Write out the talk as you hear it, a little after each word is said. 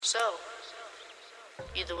So,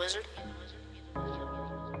 you the wizard?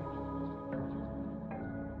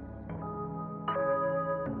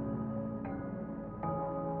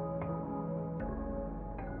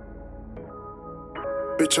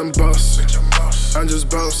 Bitch, I'm boss. I'm just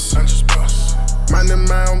boss. Minding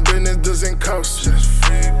my own business doesn't cost.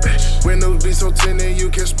 Windows be so tinted you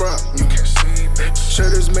can't spot me.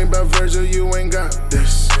 Shutters made by Virgil, you ain't got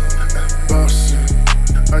this. Boss,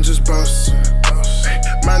 I'm just boss.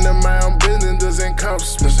 Minding my own business doesn't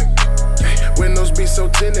cost me. Windows be so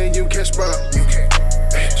tinted you can't spot me.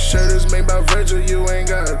 Shutters made by Virgil, you ain't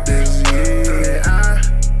got this. Yeah,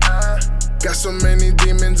 I got so many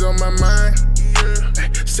demons on my mind.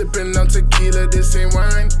 Sippin' on tequila, this ain't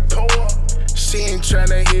wine. She ain't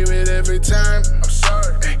tryna hear it every time. I'm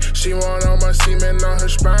sorry. She want all my semen on her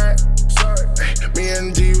spine. Me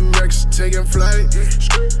and D-Rex taking flight.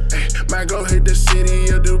 Might go hit the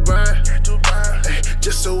city of Dubai.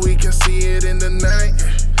 Just so we can see it in the night.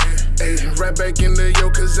 Right back in the yo,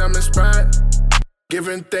 cause I'm inspired.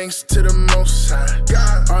 Giving thanks to the Most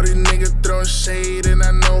High. All these niggas throwing shade and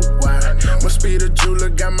I know why. Must be the jeweler,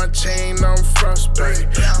 got my chain on frostbite.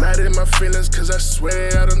 Not in my feelings cause I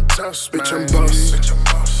swear I done tossed mine. Bitch, I'm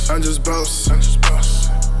boss. I'm just boss.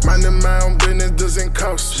 Minding my own business doesn't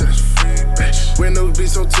cost. Windows be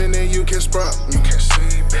so tinted you can't spot me.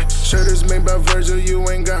 Shutters made by Virgil, you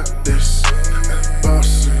ain't got this.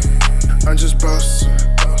 Boss, I'm just boss.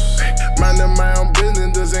 Minding my own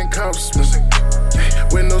business doesn't cost me.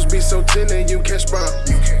 Windows be so tinted you can't spot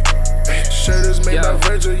me. Shutters made by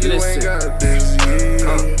Virgil, you ain't got this.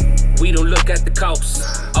 We don't look at the cost.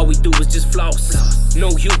 All we do is just floss. No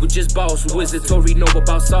Hugo, just boss. Wizz Tory know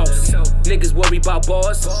about sauce. Niggas worry about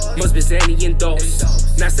boss. Must be Zanny and Doss.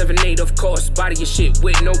 978 of course. Body your shit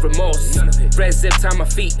with no remorse. Red zip tie my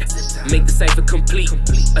feet. Make the cipher complete.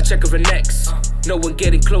 A check of an X. No one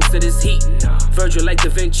getting close to this heat. Virgil like Da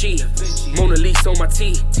Vinci. Mona Lisa on my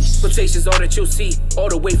tee. Quotations all that you'll see. All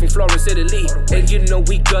the way from Florence, Italy. And you know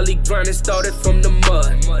we gully grinding started from the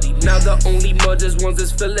mud. Now the only mud is ones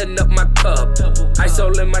that's filling up my cup. Ice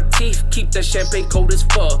all in my teeth. Keep that champagne cold as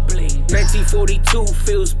fuck. 1942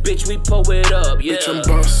 feels, bitch, we pull it up. Yeah. Bitch, I'm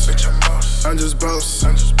boss. I'm just boss.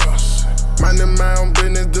 Minding my own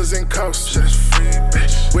business doesn't cost.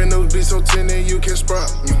 Windows be so tinted you can't spot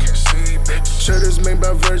me. Shutters made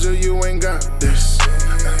by Virgil, you ain't got this.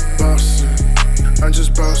 Boss, I'm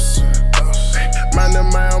just boss. Minding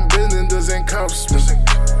my own business doesn't cost me.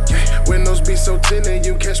 Windows be so tinted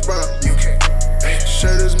you can't spot me.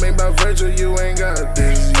 Shutters made by Virgil, you ain't got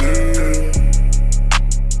this.